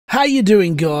How you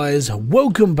doing, guys?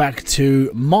 Welcome back to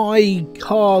my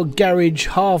car garage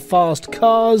half-fast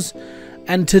cars,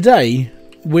 and today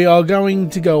we are going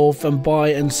to go off and buy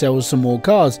and sell some more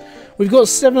cars. We've got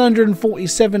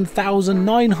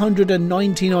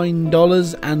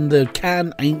 $747,999 and the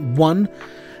can ain't one,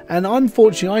 and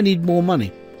unfortunately I need more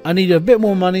money. I need a bit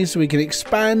more money so we can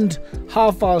expand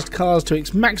half-fast cars to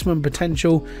its maximum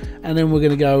potential, and then we're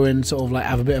going to go and sort of like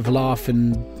have a bit of a laugh.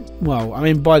 And well, I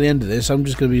mean, by the end of this I'm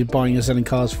just going to be buying and selling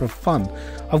cars for fun.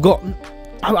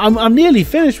 I'm nearly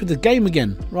finished with the game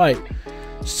again. Right,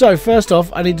 so first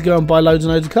off I need to go and buy loads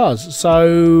and loads of cars,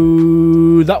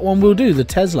 so that one will do. The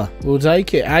Tesla, we'll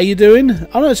take it. How you doing?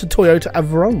 Oh no, it's a Toyota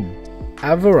Aorus.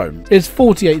 It's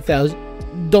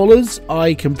 $48,000.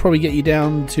 I can probably get you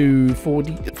down to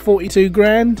 42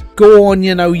 grand. Go on,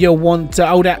 you know you want to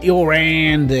hold out your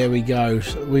hand. There we go.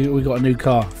 We got a new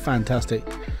car. Fantastic.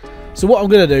 So what I'm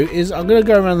going to do is I'm going to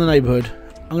go around the neighbourhood.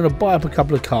 I'm going to buy up a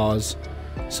couple of cars,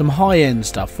 some high-end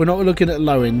stuff. We're not looking at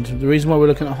low-end. The reason why we're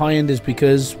looking at high-end is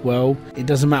because, well, it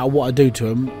doesn't matter what I do to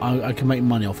them, I can make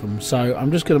money off them. So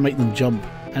I'm just going to make them jump,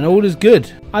 and all is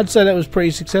good. I'd say that was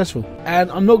pretty successful,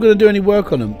 and I'm not going to do any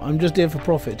work on them. I'm just here for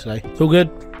profit today. It's all good.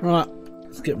 Right,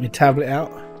 let's get my tablet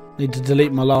out. Need to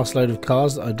delete my last load of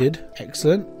cars that I did.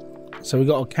 Excellent. So we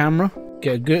got a camera.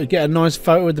 Get a nice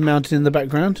photo with the mountain in the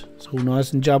background. It's all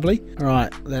nice and jubbly.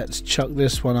 Alright, let's chuck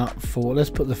this one up for... Let's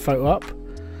put the photo up.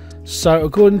 So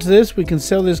according to this, we can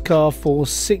sell this car for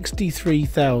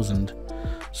 63,000.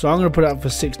 So I'm going to put it up for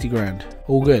 60 grand.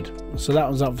 All good. So that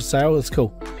one's up for sale. That's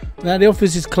cool. Now the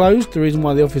office is closed. The reason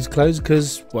why the office is closed is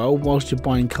because, well, whilst you're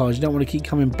buying cars, you don't want to keep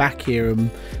coming back here and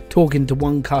talking to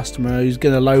one customer who's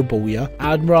going to lowball you.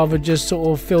 I'd rather just sort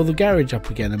of fill the garage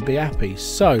up again and be happy.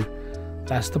 So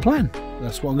that's the plan.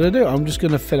 That's what I'm going to do. I'm just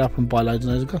going to fill up and buy loads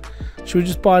and loads of cars. Should we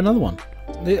just buy another one?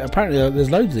 Apparently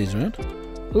there's loads of these around.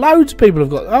 Loads of people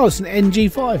have got... Oh, it's an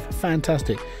NG5.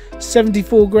 Fantastic.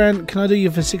 74 grand. Can I do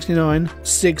you for 69?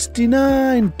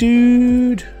 69,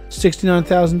 dude.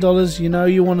 $69,000. You know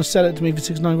you want to sell it to me for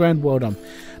 69 grand. Well done.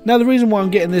 Now the reason why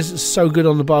I'm getting this so good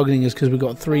on the bargaining is because we've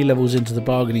got 3 levels into the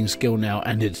bargaining skill now,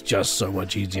 and it's just so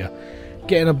much easier.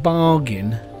 Getting a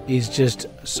bargain is just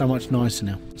so much nicer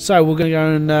now. So we're going to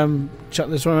go and chuck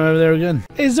this one over there again.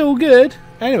 It's all good.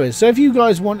 Anyway, so if you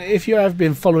guys want, if you have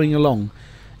been following along,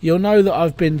 you'll know that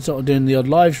I've been sort of doing the odd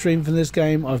live stream for this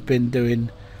game. I've been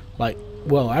doing, like,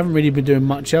 well, I haven't really been doing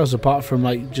much else apart from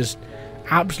like just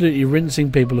absolutely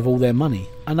rinsing people of all their money.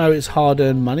 I know it's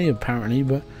hard-earned money apparently,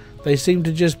 but they seem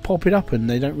to just pop it up and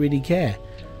they don't really care.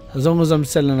 As long as I'm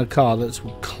selling a car that's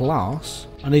class.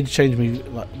 I need to change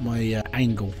my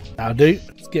angle. That'll do.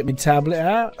 Let's get my tablet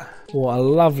out. What a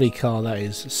lovely car that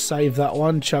is. Save that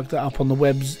one. Chuck that up on the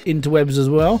webs, interwebs as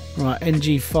well. Right,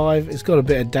 NG5. It's got a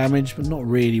bit of damage, but not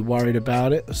really worried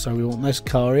about it. So we want this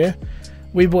car here.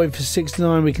 We bought it for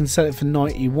 69. We can sell it for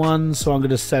 91. So I'm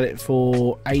going to sell it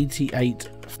for 88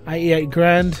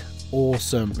 grand.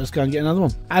 Awesome. Let's go and get another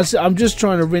one. As I'm just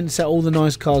trying to rinse out all the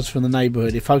nice cars from the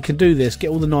neighbourhood. If I can do this,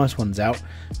 get all the nice ones out,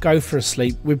 go for a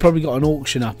sleep. We've probably got an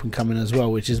auction up and coming as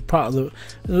well, which is part of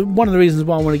one of the reasons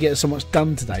why I want to get so much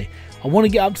done today. I want to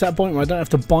get up to that point where I don't have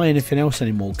to buy anything else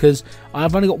anymore, because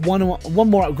I've only got one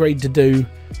more upgrade to do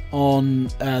on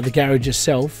the garage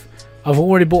itself. I've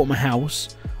already bought my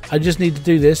house. I just need to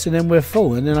do this and then we're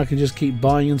full, and then I can just keep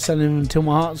buying and selling until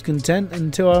my heart's content,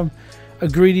 until I'm a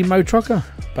greedy mo trucker,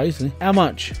 basically. How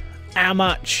much? How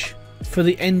much for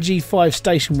the NG5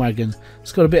 station wagon?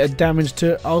 It's got a bit of damage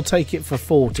to it. I'll take it for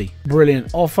 40.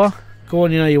 Brilliant offer. Go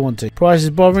on, you know you want to. Price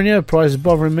is bothering you. Price is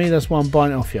bothering me. That's why I'm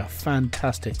buying it off you.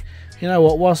 Fantastic. You know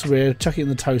what? Whilst we're here, chuck it in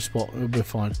the tow spot. It'll be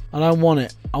fine. I don't want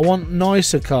it. I want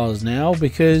nicer cars now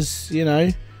because, you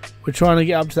know, we're trying to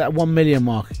get up to that 1 million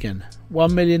mark again.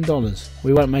 $1 million.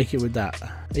 We won't make it with that.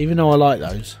 Even though I like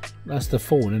those. That's the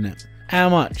Ford, isn't it? How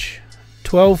much?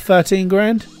 12, 13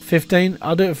 grand? 15?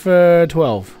 I'll do it for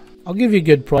 12. I'll give you a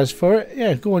good price for it.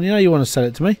 Yeah, go on, you know you want to sell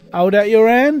it to me. Hold out your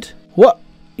hand. What?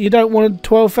 You don't want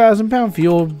 £12,000 for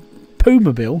your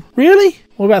Puma-mobile? Really?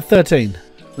 What about 13?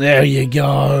 There you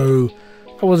go.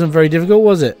 That wasn't very difficult,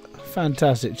 was it?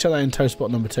 Fantastic. Chuck that in tow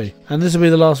spot number 2. And this will be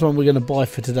the last one we're going to buy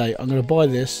for today. I'm going to buy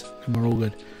this and we're all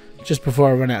good. Just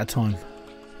before I run out of time.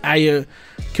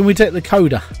 Can we take the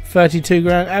Coda? 32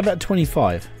 grand? How about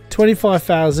 25?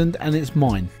 25,000 and it's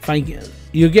mine. Thank you.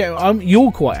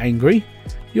 You're quite angry.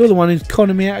 You're the one who's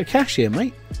conning me out of cash here,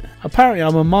 mate. Apparently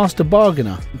I'm a master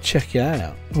bargainer. Check it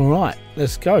out. Alright,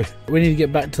 let's go. We need to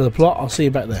get back to the plot. I'll see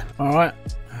you back there. Alright.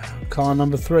 Car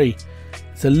number 3.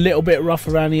 It's a little bit rough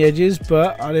around the edges,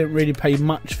 but I didn't really pay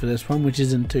much for this one, which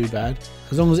isn't too bad.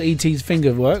 As long as ET's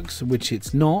finger works, which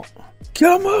it's not.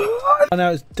 Come on! I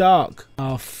know it's dark.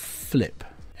 Oh, flip.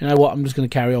 You know what? I'm just going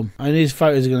to carry on. And these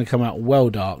photos are going to come out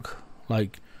well dark.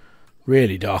 Like,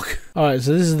 really dark. Alright,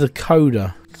 so this is the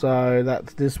coda. So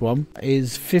that's this one.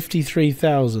 Is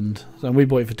 53,000. So we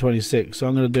bought it for 26. So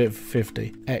I'm going to do it for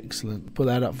 50. Excellent. Put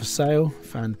that up for sale.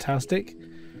 Fantastic.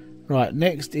 Right,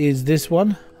 next is this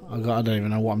one. I don't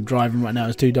even know what I'm driving right now.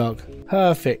 It's too dark.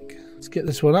 Perfect. Let's get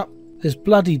this one up. This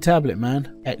bloody tablet,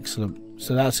 man. Excellent.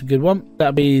 So that's a good one.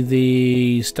 That'll be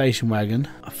the station wagon.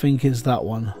 I think it's that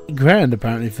one. £1,000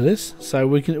 apparently for this. So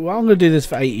we can. Well, I'm going to do this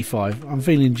for 85. I'm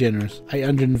feeling generous.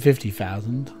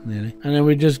 850,000 nearly. And then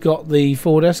we just got the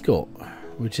Ford Escort,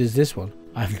 which is this one.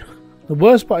 The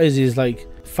worst part is like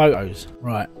photos.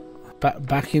 Right.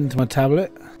 Back into my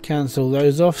tablet. Cancel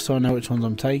those off so I know which ones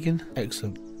I'm taking.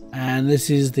 Excellent. And this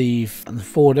is the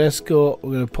Ford Escort.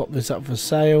 We're going to pop this up for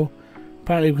sale.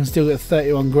 Apparently we can still get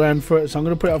 31 grand for it, so I'm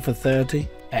going to put it up for 30.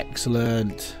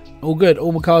 Excellent. All good.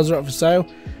 All my cars are up for sale.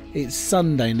 It's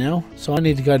Sunday now, so I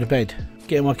need to go to bed.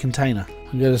 Get in my container.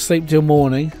 I'm going to sleep till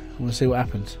morning, and we'll see what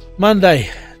happens. Monday,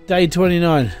 day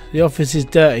 29. The office is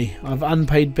dirty. I've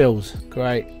unpaid bills.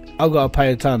 Great. I've got to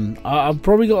pay a ton. I've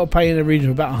probably got to pay in the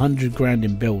region of about 100 grand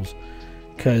in bills,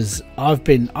 because I've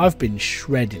been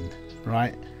shredding,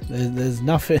 right? There's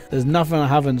nothing I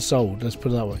haven't sold. Let's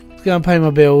put it that way. I'm going to pay my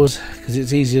bills because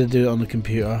it's easier to do it on the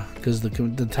computer because the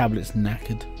tablet's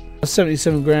knackered.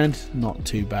 77 grand, not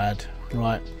too bad,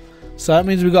 right? So that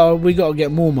means we got to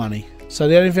get more money. So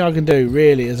the only thing I can do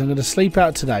really is I'm going to sleep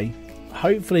out today.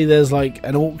 Hopefully there's like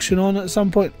an auction on at some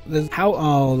point. I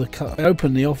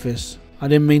opened the office. I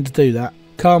didn't mean to do that.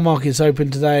 Car market's open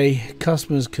today.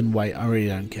 Customers can wait. I really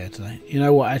don't care today. You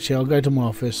know what? Actually, I'll go to my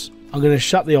office. I'm going to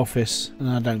shut the office and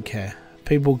I don't care.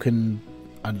 People can,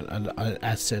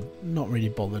 as said, not really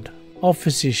bothered.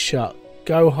 Office is shut.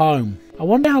 Go home. I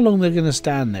wonder how long they're going to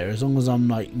stand there as long as I'm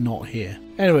like not here.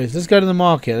 Anyways, let's go to the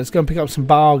market. Let's go and pick up some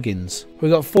bargains.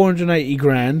 We've got 480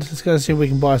 grand. Let's go and see if we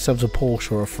can buy ourselves a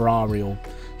Porsche or a Ferrari or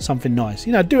something nice.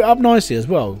 You know, do it up nicely as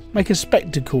well. Make a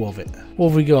spectacle of it. What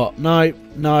have we got? No.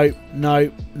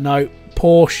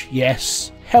 Porsche,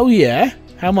 yes. Hell yeah.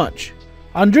 How much?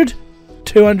 100?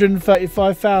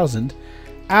 235,000.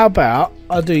 How about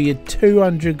I do you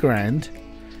 200 grand,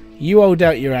 you hold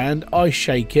out your hand, I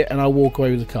shake it, and I walk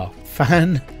away with the car.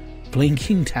 Fan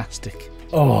blinking tastic.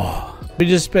 Oh, we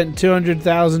just spent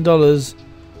 $200,000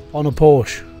 on a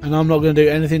Porsche, and I'm not going to do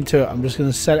anything to it. I'm just going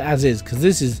to sell it as is because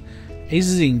this is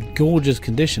in gorgeous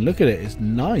condition. Look at it, it's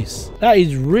nice. That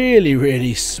is really,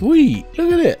 really sweet.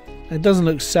 Look at it. It doesn't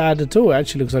look sad at all. It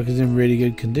actually looks like it's in really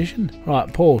good condition. Right,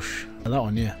 Porsche. That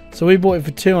one, yeah. So we bought it for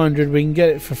 200. We can get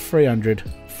it for 300.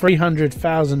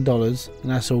 $300,000,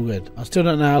 and that's all good. I still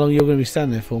don't know how long you're going to be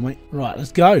standing there for, mate. Right,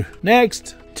 let's go.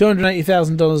 Next,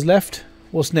 $280,000 left.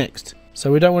 What's next?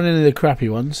 So we don't want any of the crappy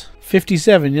ones.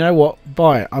 57. You know what?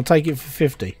 Buy it. I'll take it for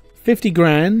 50. 50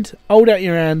 grand. Hold out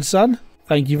your hand, son.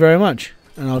 Thank you very much.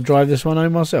 And I'll drive this one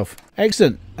home myself.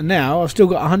 Excellent. And now I've still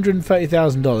got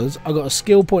 $130,000. I've got a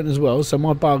skill point as well, so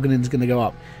my bargaining's going to go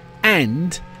up.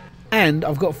 And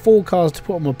I've got 4 cars to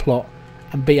put on my plot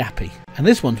and be happy. And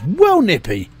this one's well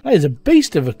nippy. That is a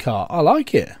beast of a car. I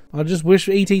like it. I just wish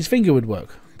ET's finger would work.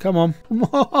 Come on. Come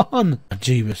on.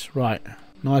 Jeebus. Right.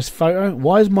 Nice photo.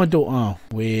 Why is my door... Oh,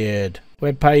 weird.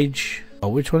 Web page. Oh,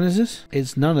 which one is this?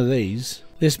 It's none of these.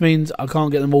 This means I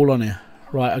can't get them all on here.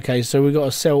 Right, okay, so we've got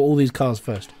to sell all these cars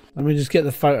first. Let me just get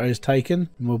the photos taken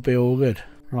and we'll be all good.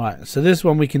 Right, so this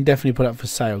one we can definitely put up for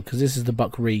sale because this is the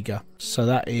Buck Riga. So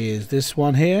that is this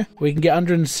one here. We can get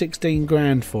 116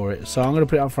 grand for it. So I'm going to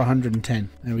put it up for 110.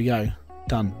 There we go.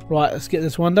 Done. Right, let's get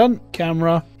this one done.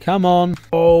 Camera. Come on.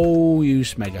 Oh, you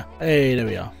smegger. Hey, there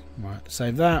we are. Right,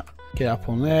 save that. Get up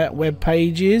on there. Web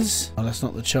pages. Oh, that's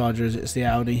not the Charger, is it? It's the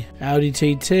Audi. Audi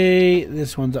TT.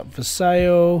 This one's up for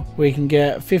sale. We can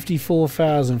get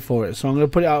 54,000 for it. So I'm going to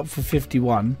put it up for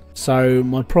 51. So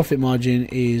my profit margin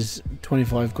is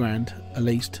 25 grand at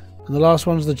least. And the last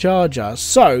one's the Charger.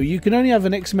 So you can only have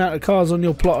an X amount of cars on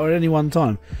your plot at any one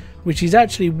time, which is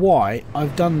actually why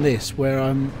I've done this, where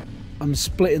I'm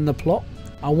splitting the plot.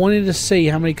 I wanted to see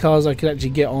how many cars I could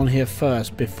actually get on here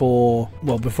first before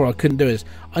I couldn't do this.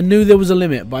 I knew there was a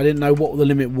limit, but I didn't know what the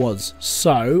limit was.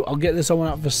 So I'll get this one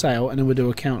up for sale and then we'll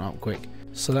do a count up quick.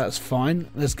 So that's fine.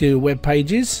 Let's do web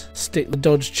pages. Stick the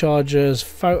Dodge Charger's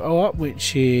photo up,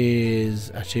 which is...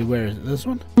 Actually, where is it? This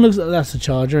one? Looks like that's the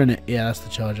Charger, isn't it? Yeah, that's the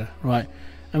Charger. Right.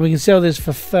 And we can sell this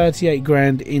for 38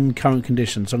 grand in current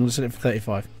condition. So I'm going to sell it for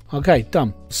 35. Okay,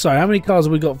 done. So how many cars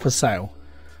have we got for sale?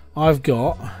 I've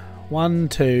got 1,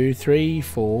 2, 3,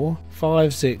 4,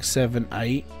 5, 6, 7,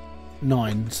 8,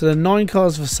 9. So there are 9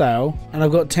 cars for sale, and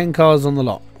I've got 10 cars on the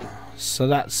lot. So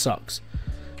that sucks.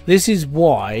 This is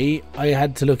why I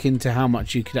had to look into how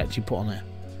much you could actually put on there,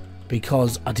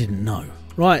 because I didn't know.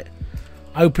 Right,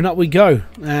 open up we go,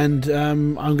 and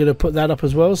I'm going to put that up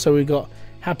as well. So we've got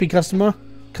happy customer.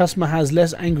 Customer has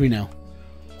less angry now.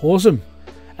 Awesome.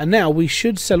 And now we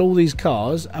should sell all these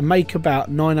cars and make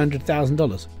about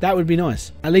 $900,000. That would be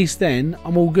nice. At least then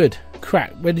I'm all good.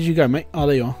 Crack. Where did you go, mate? Oh,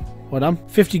 there you are. Well done.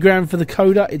 50 grand for the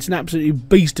Coda. It's an absolutely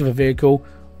beast of a vehicle.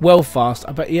 Well fast.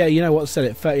 I bet, yeah, you know what? Sell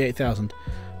it. 38,000.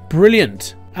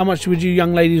 Brilliant. How much would you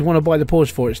young ladies want to buy the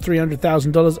Porsche for? It's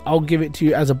 $300,000. I'll give it to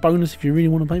you as a bonus if you really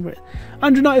want to pay for it.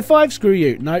 195. Screw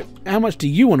you. No. How much do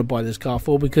you want to buy this car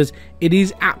for? Because it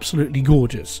is absolutely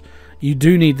gorgeous. You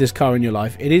do need this car in your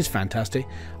life. It is fantastic.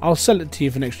 I'll sell it to you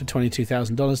for an extra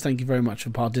 $22,000. Thank you very much for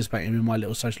participating in my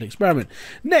little social experiment.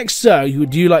 Next, sir,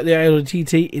 do you like the Aorus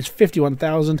TT? It's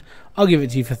 $51,000. I'll give it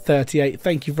to you for $38,000.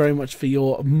 Thank you very much for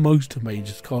your most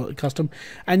amazing custom.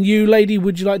 And you, lady,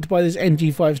 would you like to buy this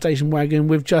NG5 station wagon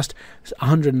with just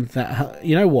 100?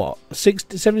 You know what?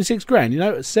 76 grand. You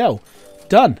know, sell.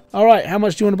 Done. All right. How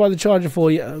much do you want to buy the Charger for?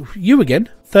 You again?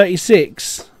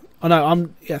 36. Oh no,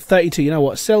 I'm 32. You know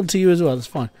what? Sell to you as well. That's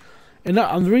fine. And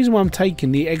the reason why I'm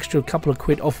taking the extra couple of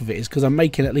quid off of it is because I'm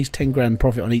making at least 10 grand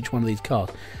profit on each one of these cars.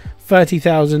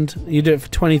 30,000. You do it for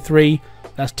 23.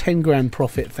 That's 10 grand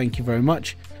profit. Thank you very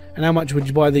much. And how much would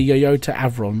you buy the Toyota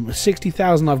Avalon?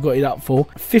 60,000. I've got it up for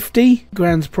 50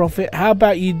 grand's profit. How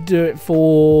about you do it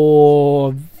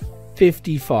for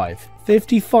 55?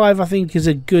 55, I think, is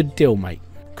a good deal, mate.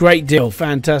 Great deal.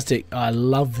 Fantastic. I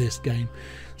love this game.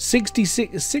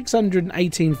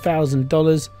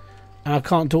 $618,000, and I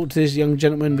can't talk to this young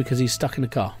gentleman because he's stuck in a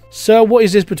car. Sir, what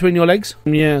is this between your legs?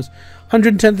 Yes,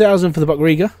 110,000 for the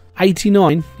Buckreger.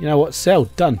 89. You know what? Sell.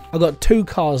 Done. I've got 2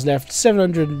 cars left.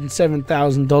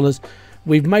 $707,000.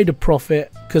 We've made a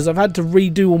profit because I've had to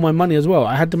redo all my money as well.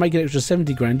 I had to make an extra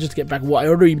 70 grand just to get back what I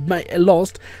already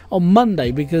lost on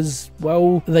Monday because,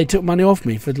 well, they took money off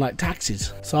me for like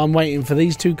taxes. So I'm waiting for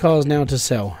these 2 cars now to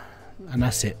sell, and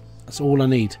that's it. That's all I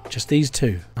need. Just these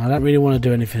 2. I don't really want to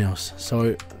do anything else,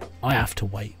 so I have to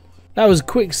wait. That was a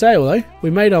quick sale though. We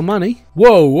made our money.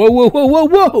 Whoa, whoa, whoa, whoa, whoa,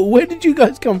 whoa. Where did you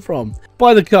guys come from?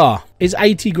 Buy the car. It's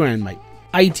 80 grand, mate.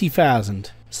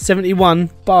 80,000. 71.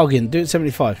 Bargain. Do it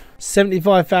 75.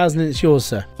 75,000 and it's yours,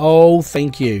 sir. Oh,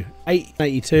 thank you.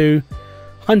 82.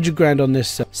 100 grand on this,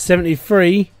 sir.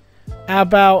 73. How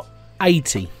about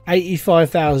 80?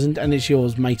 85,000 and it's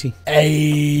yours, matey.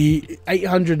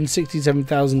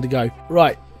 867,000 to go.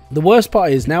 Right. The worst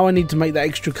part is now I need to make that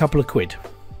extra couple of quid.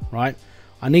 Right.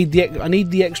 I need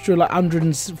the extra like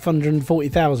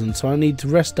 140,000. So I need to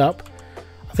rest up.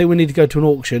 I think we need to go to an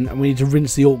auction and we need to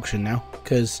rinse the auction now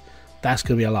because that's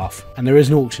going to be a laugh. And there is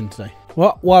an auction today.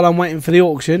 Well, while I'm waiting for the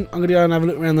auction, I'm going to go and have a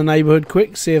look around the neighbourhood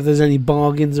quick, see if there's any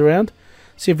bargains around.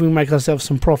 See if we can make ourselves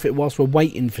some profit whilst we're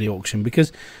waiting for the auction,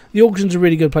 because the auction's a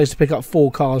really good place to pick up 4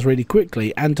 cars really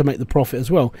quickly and to make the profit as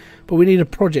well. But we need a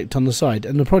project on the side,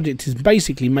 and the project is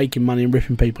basically making money and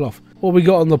ripping people off. What we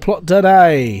got on the plot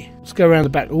today? Let's go around the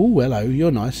back. Oh, hello, you're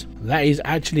nice. That is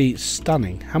actually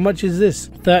stunning. How much is this?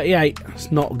 38.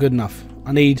 It's not good enough.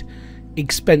 I need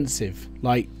expensive,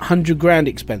 like 100 grand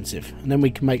expensive, and then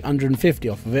we can make 150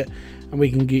 off of it. And we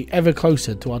can get ever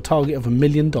closer to our target of $1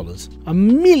 million. $1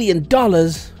 million?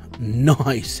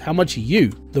 Nice. How much are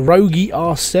you? The Rogie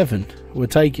R7. We'll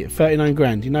take it. 39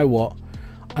 grand. You know what?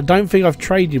 I don't think I've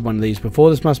traded one of these before.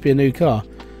 This must be a new car.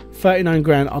 39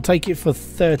 grand. I'll take it for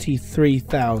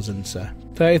 33,000, sir.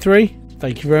 33?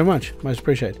 Thank you very much. Most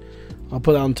appreciated. I'll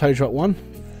put that on tow truck 1.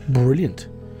 Brilliant.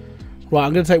 Right,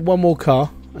 I'm going to take one more car,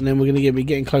 and then we're going to be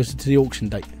getting closer to the auction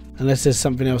date. Unless there's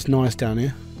something else nice down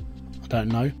here. Don't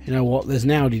know. You know what? There's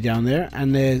an Audi down there,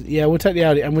 and there's, yeah, we'll take the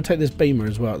Audi and we'll take this Beamer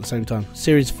as well at the same time.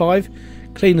 Series 5,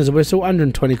 clean as a whistle,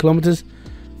 120 kilometers,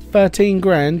 13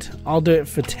 grand. I'll do it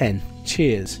for 10.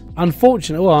 Cheers.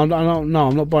 Unfortunately, well, I'm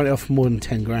not buying it off for more than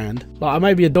 10 grand. Like, I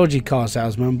may be a dodgy car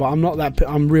salesman, but I'm not that.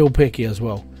 I'm real picky as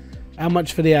well. How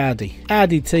much for the Audi?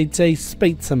 Audi TT,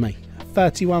 speak to me.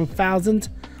 31,000.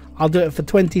 I'll do it for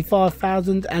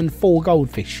 25,000 and 4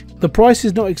 goldfish. The price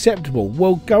is not acceptable.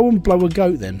 Well, go and blow a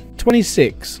goat then.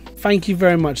 26. Thank you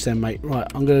very much then, mate. Right,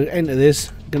 I'm going to enter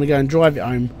this. I'm going to go and drive it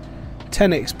home.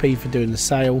 10 XP for doing the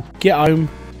sale. Get home,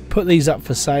 put these up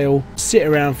for sale, sit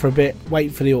around for a bit,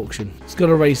 wait for the auction. It's got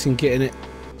a racing kit in it.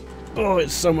 Oh,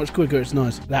 it's so much quicker. It's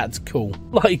nice. That's cool.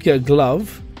 Like a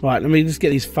glove. Right, let me just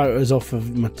get these photos off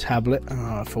of my tablet.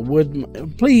 For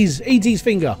wood. Please, ET's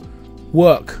finger.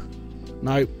 Work.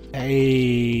 Nope.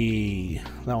 Hey,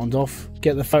 That one's off.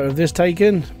 Get the photo of this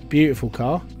taken. Beautiful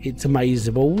car. It's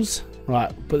amazables.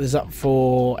 Right, put this up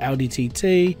for Audi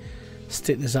TT.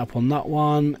 Stick this up on that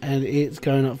one, and it's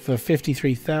going up for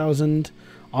 53,000.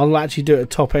 I'll actually do it at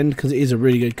top end because it is a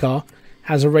really good car.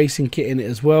 Has a racing kit in it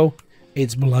as well.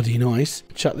 It's bloody nice.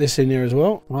 Chuck this in there as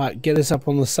well. Right, get this up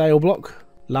on the sale block.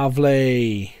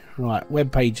 Lovely. Right,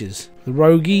 web pages. The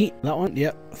Rogie, that one,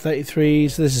 yep, 33.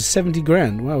 So this is 70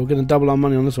 grand. Well, we're going to double our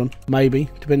money on this one. Maybe,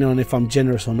 depending on if I'm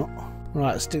generous or not.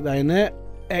 Right, stick that in there.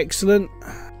 Excellent.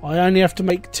 I only have to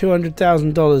make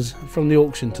 $200,000 from the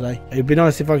auction today. It'd be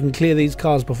nice if I can clear these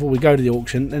cars before we go to the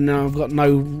auction, and now I've got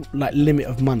no limit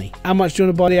of money. How much do you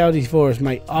want to buy the Audi for us,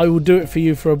 mate? I will do it for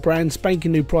you for a brand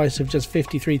spanking new price of just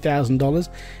 $53,000.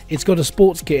 It's got a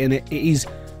sports kit in it. It is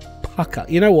pucker.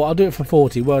 You know what? I'll do it for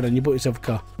 40. Well done, you bought yourself a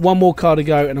car. One more car to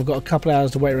go, and I've got a couple of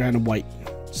hours to wait around and wait.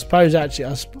 Suppose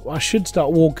actually I should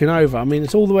start walking over. I mean,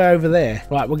 it's all the way over there.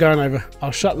 Right, we're going over.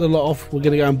 I'll shut the lot off. We're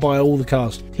going to go and buy all the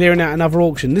cars. Clearing out another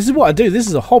auction. This is what I do. This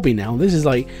is a hobby now. This is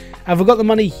like, have I got the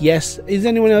money? Yes. Is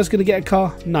anyone else going to get a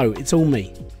car? No, it's all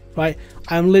me. Right?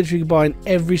 I'm literally buying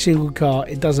every single car.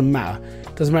 It doesn't matter.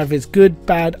 It doesn't matter if it's good,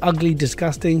 bad, ugly,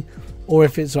 disgusting, or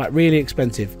if it's like really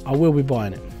expensive. I will be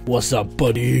buying it. What's up,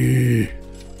 buddy?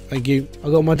 Thank you. I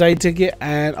got my day ticket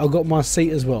and I got my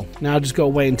seat as well. Now I just got to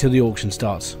wait until the auction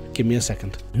starts. Give me a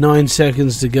second. 9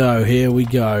 seconds to go. Here we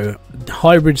go.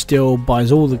 Hybridsteel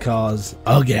buys all the cars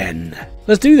again.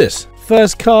 Let's do this.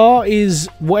 First car is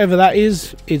whatever that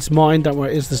is. It's mine. Don't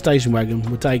worry. It's the station wagon.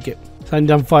 We'll take it. It's only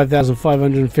done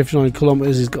 5,559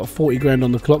 kilometers. It's got 40 grand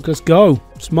on the clock. Let's go.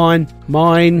 It's mine.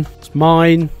 Mine. It's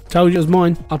mine. Told you it was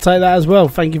mine. I'll take that as well.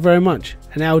 Thank you very much.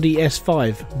 An Audi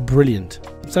S5. Brilliant.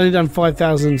 It's only done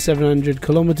 5,700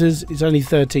 kilometers. It's only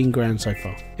 13 grand so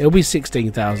far. It'll be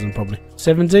 16,000 probably.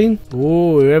 17?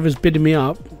 Oh, whoever's bidding me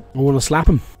up, I want to slap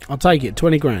them. I'll take it.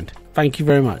 20 grand. Thank you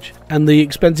very much. And the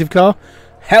expensive car?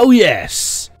 Hell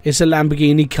yes! It's a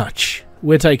Lamborghini Couch.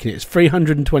 We're taking it. It's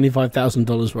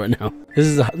 $325,000 right now. This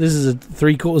is a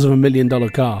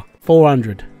 $750,000 car.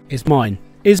 400. It's mine.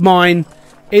 It's mine.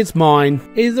 It's mine.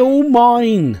 It's all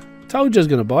mine. Told you I was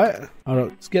going to buy it. All right,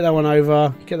 let's get that one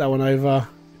over. Get that one over.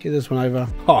 Get this one over.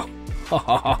 Oh,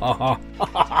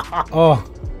 oh.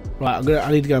 Right,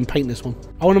 I need to go and paint this one.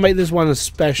 I want to make this one a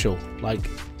special. Like,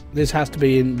 this has to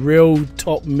be in real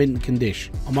top mint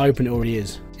condition. I'm hoping it already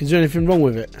is. Is there anything wrong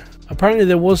with it? Apparently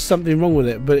there was something wrong with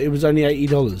it, but it was only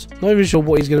 $80. Not even sure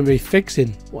what he's going to be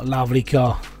fixing. What a lovely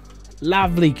car.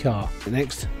 Lovely car.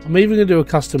 Next, I'm even going to do a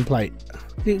custom plate.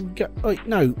 Oh,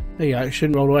 no, there you go. It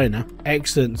shouldn't roll away now.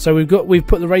 Excellent. So we've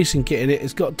put the racing kit in it.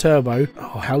 It's got turbo.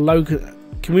 Oh, how low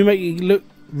can we make it look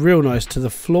real nice to the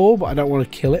floor? But I don't want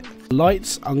to kill it.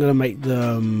 Lights, I'm gonna make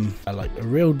them like a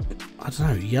real, I don't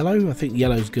know, yellow. I think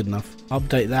yellow's good enough.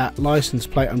 Update that. License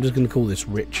plate, I'm just gonna call this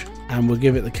Rich, and we'll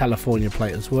give it the California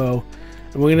plate as well.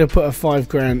 And we're gonna put a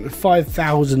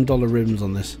 $5,000 rims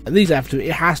on this. And these have to.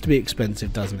 It has to be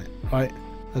expensive, doesn't it? Right.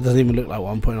 That doesn't even look like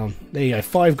what I'm putting on. There you go,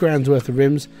 5 grand's worth of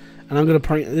rims. And I'm going to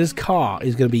paint, this car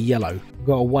is going to be yellow. I've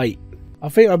got to wait. I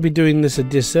think I'd be doing this a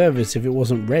disservice if it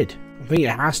wasn't red. I think it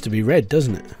has to be red,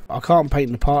 doesn't it? I can't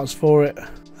paint the parts for it.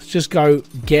 Let's just go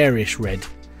garish red.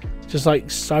 Just like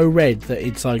so red that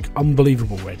it's like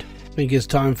unbelievable red. I think it's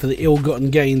time for the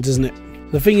ill-gotten gains, isn't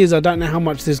it? The thing is, I don't know how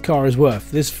much this car is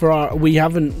worth. This Ferrari, we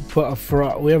haven't put a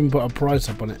price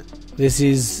up on it. This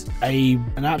is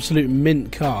an absolute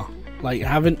mint car. Like,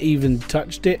 haven't even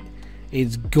touched it.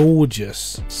 It's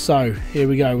gorgeous. So here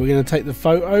we go. We're going to take the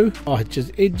photo. Oh, it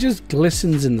just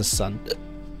glistens in the sun.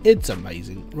 It's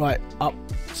amazing. Right, up.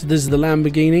 So this is the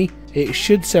Lamborghini. It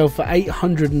should sell for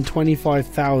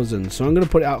 $825,000. So I'm going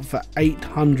to put it up for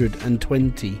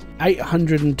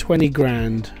 820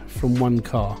 grand from one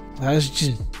car. That's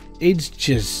just,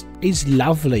 it's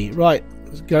lovely. Right.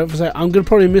 Go for sale. I'm going to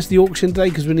probably miss the auction today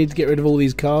because we need to get rid of all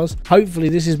these cars. Hopefully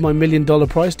this is my $1 million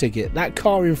price ticket. That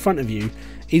car in front of you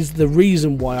is the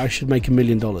reason why I should make $1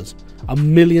 million. $1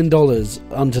 million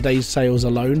on today's sales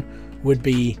alone would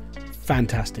be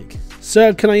fantastic.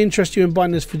 Sir, can I interest you in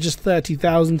buying this for just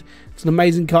 $30,000? It's an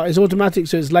amazing car. It's automatic,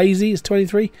 so it's lazy. It's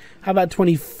 23. How about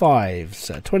 25?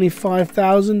 So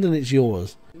 25,000 and it's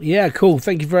yours. Yeah, cool.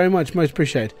 Thank you very much. Most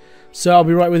appreciated. So I'll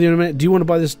be right with you in a minute. Do you want to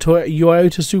buy this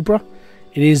Toyota Supra?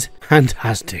 It is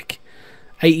fantastic.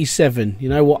 87. You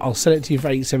know what? I'll sell it to you for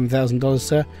 $87,000,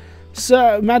 sir.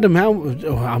 Sir, madam, how?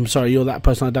 Oh, I'm sorry, you're that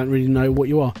person. I don't really know what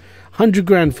you are. 100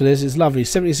 grand for this. It's lovely.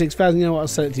 76,000. You know what? I'll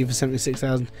sell it to you for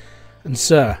 76,000. And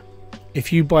sir,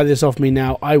 if you buy this off me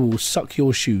now, I will suck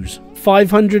your shoes.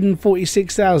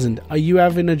 546,000. Are you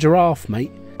having a giraffe,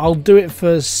 mate? I'll do it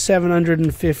for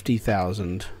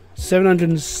 750,000.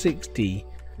 760.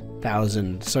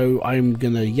 $1,000. So I'm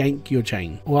gonna yank your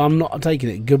chain. Well, I'm not taking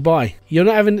it. Goodbye. You're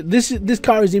not having this. This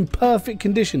car is in perfect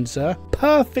condition, sir.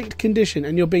 Perfect condition,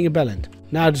 and you're being a bellend.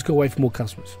 Now I just gotta wait for more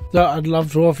customers. So I'd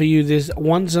love to offer you this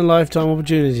once in a lifetime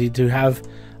opportunity to have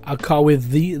a car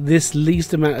with this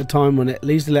least amount of time on it,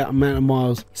 least amount of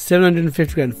miles.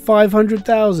 750 grand,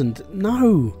 500,000.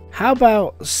 No. How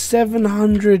about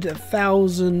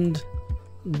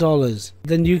 $700,000?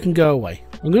 Then you can go away.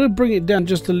 I'm going to bring it down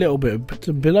just a little bit, but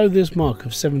to below this mark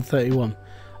of 731.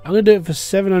 I'm going to do it for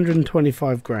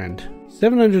 725 grand.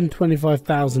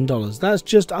 $725,000. That's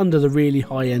just under the really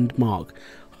high end mark.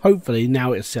 Hopefully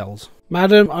now it sells.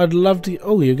 Madam, I'd love to.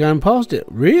 Oh, you're going past it.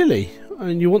 Really?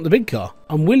 And you want the big car?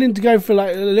 I'm willing to go for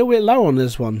like a little bit low on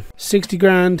this one. 60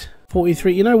 grand,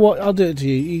 43. You know what? I'll do it to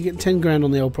you. You get 10 grand on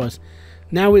the old price.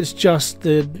 Now it's just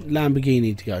the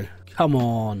Lamborghini to go. Come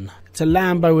on. It's a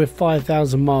Lambo with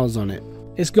 5,000 miles on it.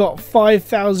 It's got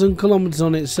 5,000 kilometers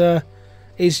on it, sir.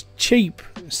 It's cheap.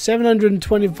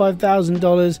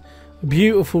 $725,000.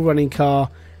 Beautiful running car.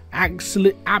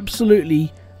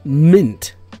 Absolutely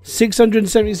mint.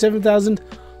 677,000.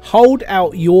 Hold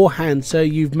out your hand, sir.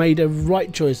 You've made a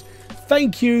right choice.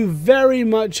 Thank you very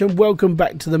much and welcome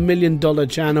back to the $1 Million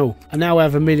channel. I now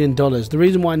have $1 million. The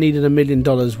reason why I needed $1 million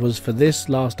was for this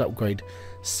last upgrade.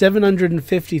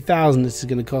 750,000 this is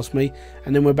going to cost me,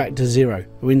 and then we're back to zero.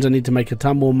 It means I need to make a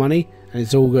ton more money and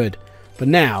it's all good. But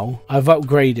now I've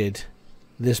upgraded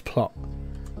this plot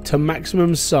to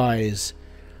maximum size.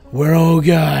 We're all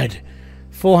good.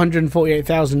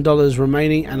 $448,000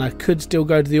 remaining, and I could still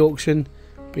go to the auction,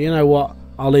 but you know what,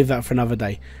 I'll leave that for another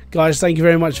day. Guys, thank you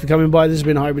very much for coming by. This has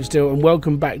been Hybridsteel, and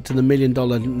welcome back to the $1 Million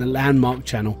Landmark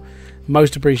channel.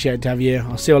 Most appreciated to have you here.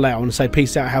 I'll see you later. I want to say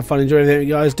peace out, have fun, enjoy everything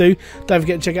you guys do. Don't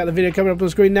forget to check out the video coming up on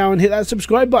the screen now and hit that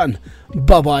subscribe button.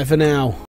 Bye bye for now.